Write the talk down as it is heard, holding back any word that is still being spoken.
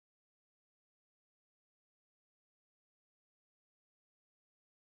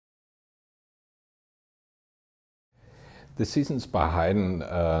The Seasons by Haydn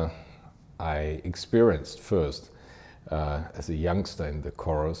I experienced first as a youngster in the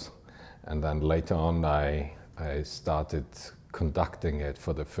chorus, and then later on I started conducting it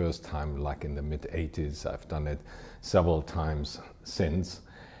for the first time, like in the mid-80s. I've done it several times since.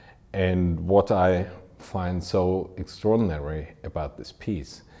 And what I find so extraordinary about this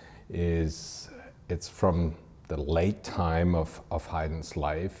piece is it's from the late time of Haydn's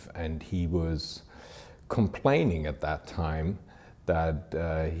life, and he was complaining at that time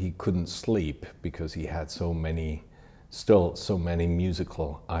that he couldn't sleep because he had still so many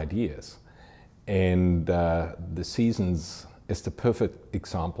musical ideas. And The Seasons is the perfect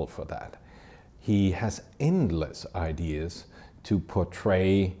example for that. He has endless ideas to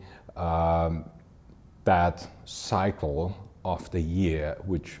portray that cycle of the year,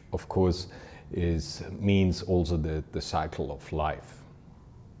 which of course means also the cycle of life.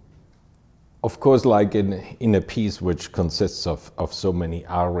 Of course, like in a piece which consists of so many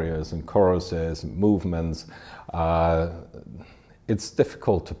arias and choruses and movements, it's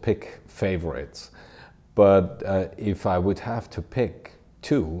difficult to pick favorites. But if I would have to pick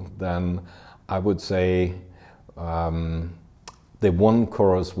two, then I would say the one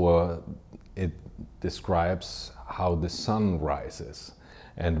chorus where it describes how the sun rises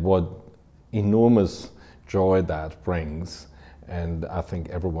and what enormous joy that brings. And I think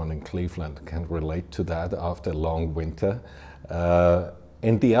everyone in Cleveland can relate to that after a long winter.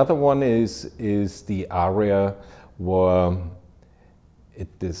 And the other one is the aria where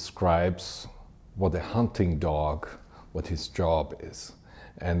it describes what a hunting dog, what his job is.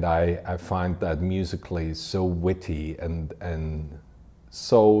 And I find that musically so witty and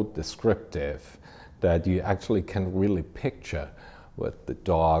so descriptive that you actually can really picture with the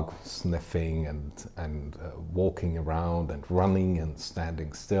dog sniffing and walking around and running and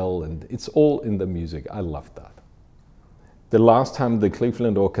standing still, and it's all in the music. I love that. The last time the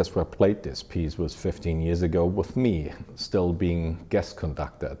Cleveland Orchestra played this piece was 15 years ago with me, still being guest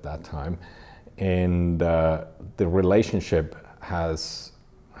conductor at that time, and the relationship has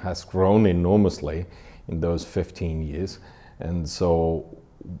grown enormously in those 15 years, and so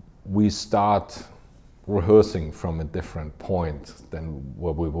we start rehearsing from a different point than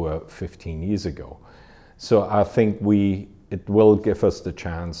where we were 15 years ago. So I think it will give us the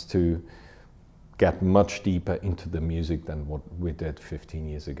chance to get much deeper into the music than what we did 15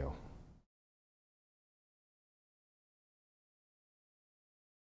 years ago.